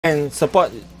can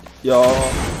support your...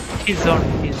 He's zone.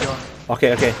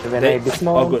 Okay. When I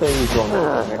dismount, he's zone.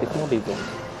 When I dismount, he's zone.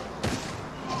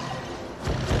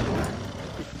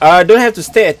 Don't have to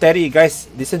stay at Terry, guys.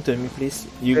 Listen to me, please.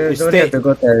 You Don't stay. have to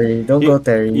go Terry. Don't go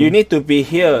Terry. You need to be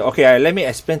here. Okay, let me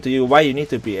explain to you why you need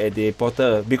to be at the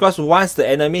portal. Because once the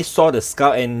enemy saw the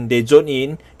scout and they zone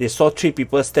in, they saw 3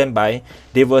 people stand by,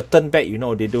 they will turn back. You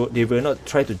know, they will not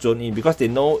try to zone in because they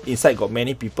know inside got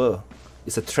many people.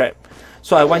 It's a trap.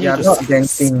 So I want you to not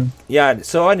dancing. Yeah.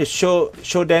 So I want to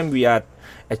show them we are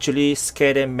actually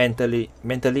scare them mentally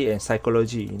and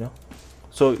psychology. You know.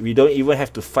 So we don't even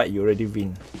have to fight, you already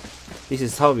win. This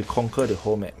is how we conquer the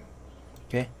whole map.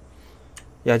 Okay?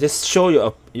 Yeah, just show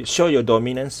your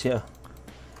dominance here.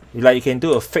 You can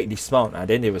do a fake dismount,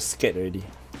 then they were scared already.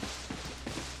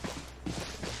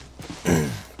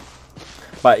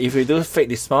 But if you do fake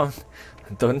dismount,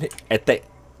 don't attack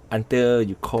until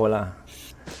you call lah.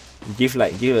 Give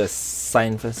a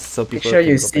sign first so people. Make sure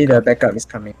you see the backup is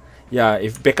coming. Yeah,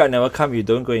 if backup never come, you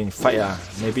don't go and fight lah.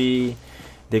 Maybe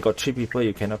they got 3 people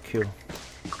you cannot kill.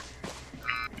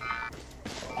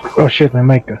 Oh shit, my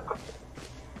mic.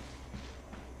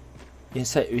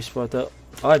 Inside which portal?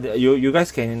 Oh, you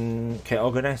guys can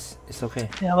organize. It's okay.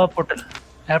 Yeah, our portal.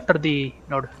 After the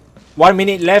node. 1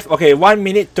 minute left. Okay, 1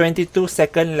 minute 22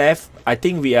 seconds left. I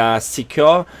think we are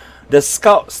secure. The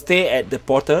scout stay at the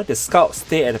portal.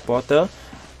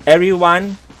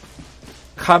 Everyone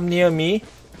come near me.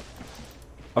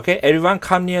 Okay, everyone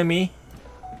come near me.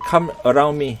 Come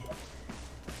around me.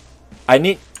 I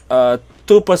need 2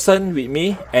 person with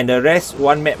me and the rest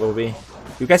 1 map away.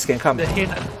 You guys can come. The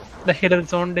healer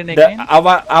zoned in again.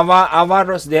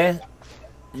 Avaros there.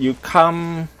 You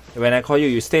come when I call you.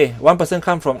 You stay. 1 person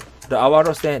come from the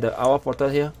Avaros there. The Avar portal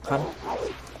here. Come.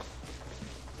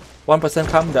 1 person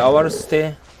come. The Avaros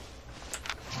stay.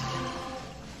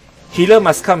 Healer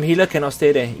must come. Healer cannot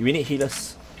stay there. We need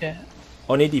healers. Okay.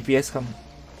 Only DPS come.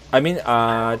 I mean,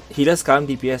 healers come,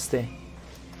 DPS stay.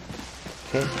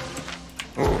 Okay.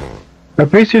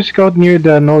 Place your scout near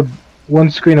the node,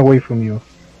 1 screen away from you.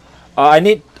 I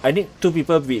need 2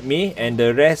 people with me and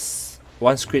the rest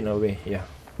 1 screen away. Yeah.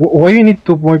 Why you need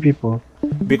 2 more people?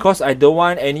 Because I don't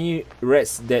want any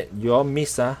rats that you all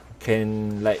miss.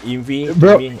 Can like envy.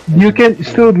 Bro, you can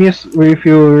still miss if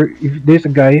there's a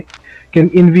guy can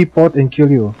envy pot and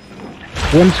kill you.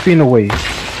 1 screen away.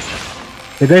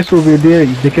 The guys will be there,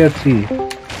 they can't see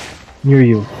near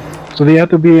you. So they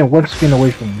have to be 1 screen away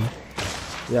from you.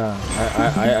 Yeah,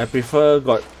 I prefer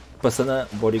got personal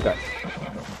bodyguard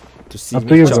to see Up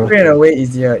to me you, chop. bro. Straight away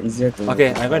easier to.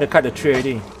 Okay, I'm going to cut the tree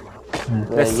already.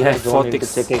 Let's have 4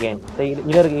 ticks. Check again.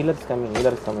 Healer is coming.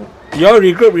 You all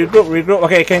regroup.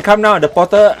 Okay, can come now. The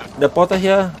porter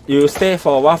here. You stay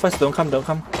for a while first. Don't come.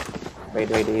 Wait.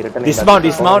 He returned. Dismount.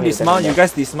 You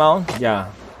guys dismount. Yeah.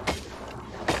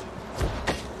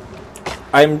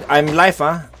 I'm live.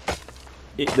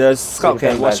 The scout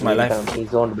can watch my life. He's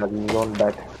zoned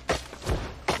back.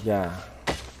 Yeah.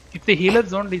 If the healer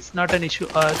zoned is not an issue,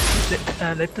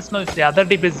 let us know if the other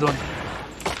DP is zoned.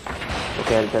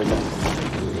 Okay, I'll tell them.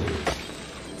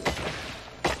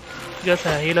 Just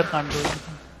a healer can't do it.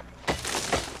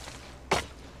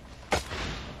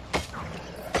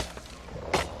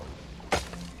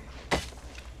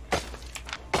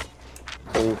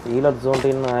 So if healer zoned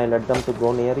in, I let them to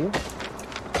go near you.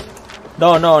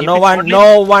 No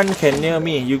one can near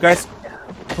me. You guys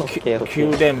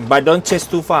kill them, but don't chase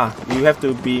too far. You have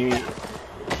to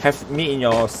have me in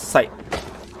your sight.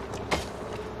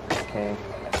 Okay.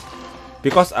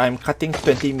 Because I'm cutting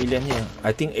 20 million here.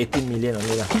 I think 18 million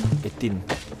only lah. 18.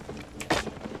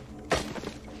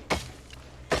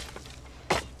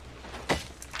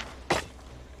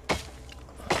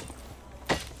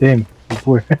 Damn,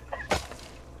 before.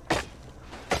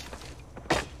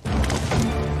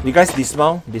 You guys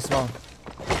dismount.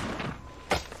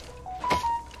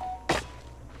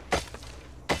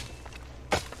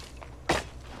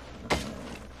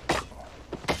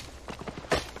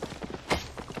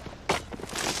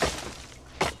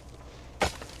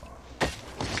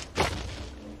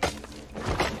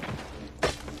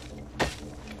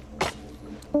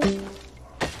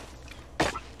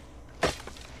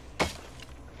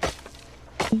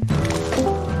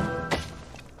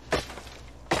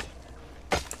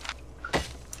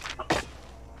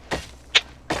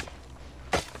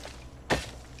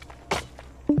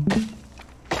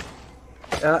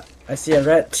 I see a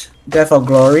red. Death of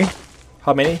Glory.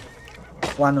 How many?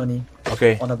 1 only.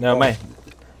 Okay, On the never floor. mind.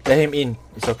 Let him in.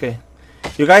 It's okay.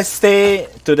 You guys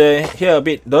stay to here a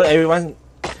bit. Don't everyone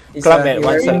He's clump at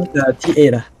one wearing side. the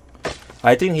T8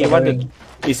 I think he want to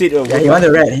Is it a Yeah, he want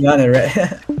the red. He want the red.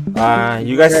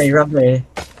 you guys, Yeah, he run away.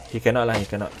 he cannot lah, he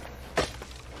cannot.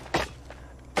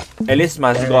 At least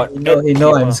must Yeah, got he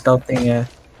know 8 I'm more. scouting. Yeah.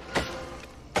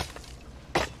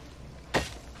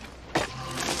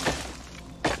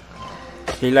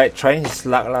 He like trying his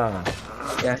luck lah.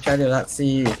 Yeah, try to let's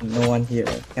see if no one here.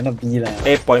 Cannot be lah.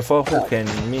 8.4 who can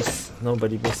miss?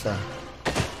 Nobody miss lah.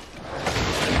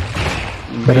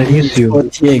 But I miss you.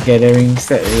 TA gathering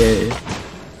set. Yeah.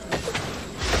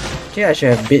 Actually, I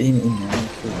should have bait him in.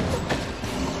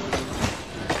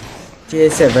 TA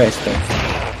set very expensive.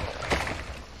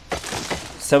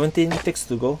 17 ticks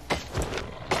to go.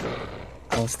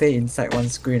 I'll stay inside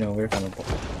one screen away from the ball.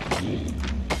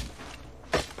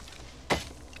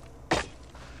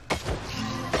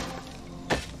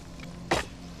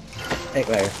 Act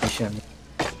like a fisherman.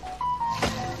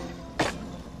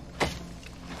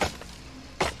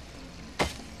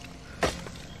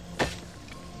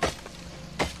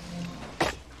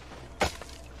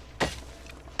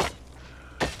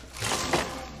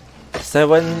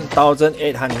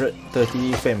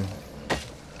 $7,830 fame.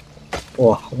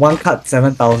 Oh, one cut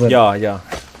 7,000. Yeah.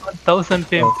 1000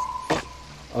 fame.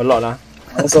 A lot lah.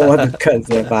 I also want to cut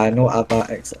there, but I know Abba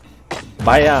X.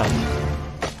 Buy ah.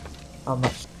 How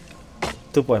much?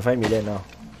 2.5 million now.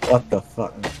 What the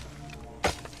fuck?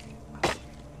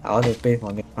 I want to pay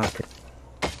for next market.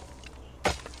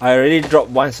 I already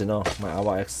dropped once, you know, my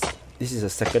Awa X. This is the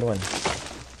second one.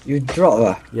 You drop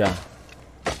lah. Yeah.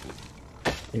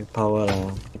 You power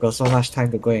lah. You got so much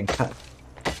time to go and cut.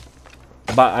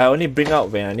 But I only bring out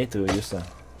when I need to use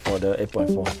for the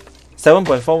 8.4.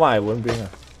 7.4 one I won't bring.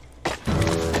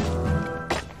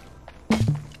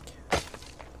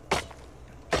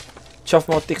 12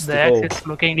 more ticks The to axe go. is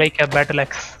looking like a battle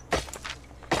axe.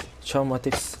 12 more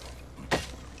ticks.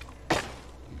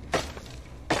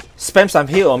 Spam some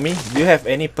heal on me. Do you have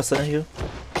any personal heal?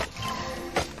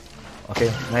 Okay,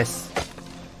 nice.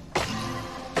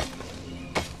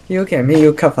 You can make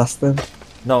you cut faster.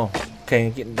 No,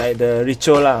 can get like the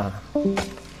ritual lah.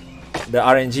 The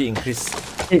RNG increase.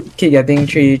 Keep getting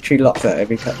three locks at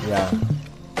every cut. Yeah.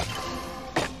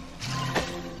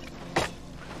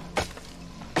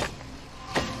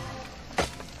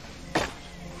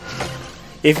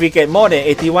 If we get more than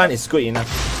 81, it's good enough.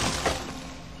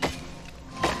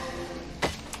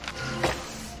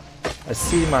 I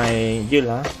see my yield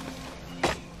lah.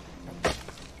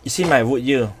 You see my wood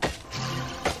yield,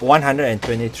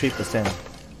 123%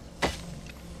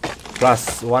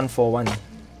 plus 141.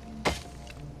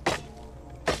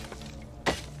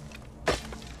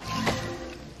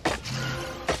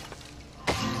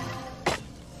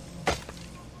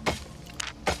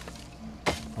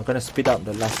 I'm gonna speed up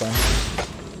the last one.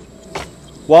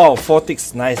 Wow, 4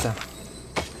 ticks, nice.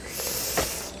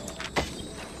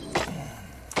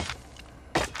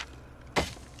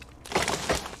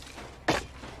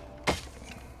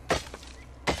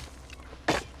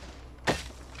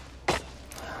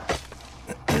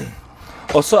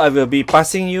 Also, I will be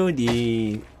passing you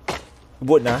the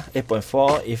wood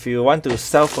 8.4. If you want to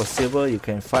sell for silver, you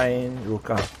can find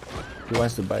Ruka. He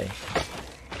wants to buy.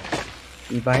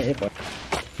 You buy it, but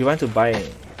If you want to buy,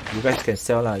 you guys can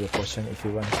sell your portion if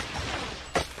you want.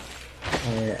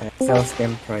 I sell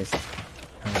scam price.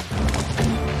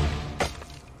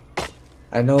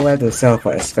 I know where to sell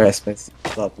for very expensive.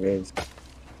 A lot of ways.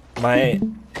 My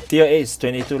tier 8 is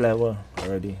 22 level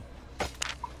already.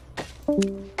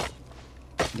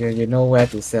 You know where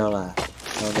to sell lah.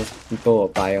 Those people will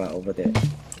buy over there.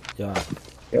 Yeah.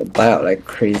 They'll buy out like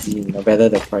crazy, no matter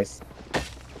the price.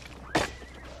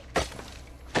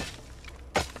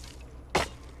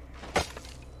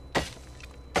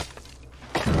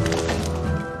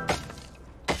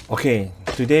 Okay,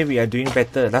 today we are doing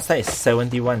better. Last time it's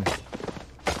 71.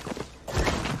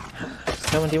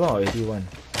 71 or 81?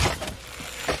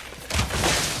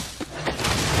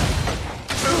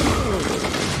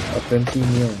 Or 20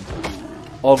 mil.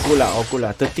 All good lah, all good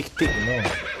lah. 30 tick, you know.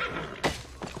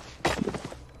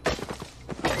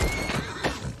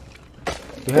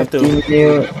 You have to 20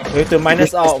 mil. you have to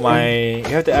minus out my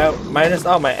minus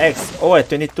out my X. Oh, at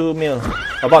 22 mil.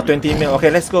 About 20 mil.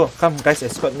 Okay, let's go. Come guys,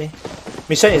 escort me.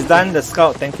 Mission is done. The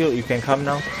scout, thank you. You can come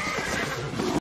now.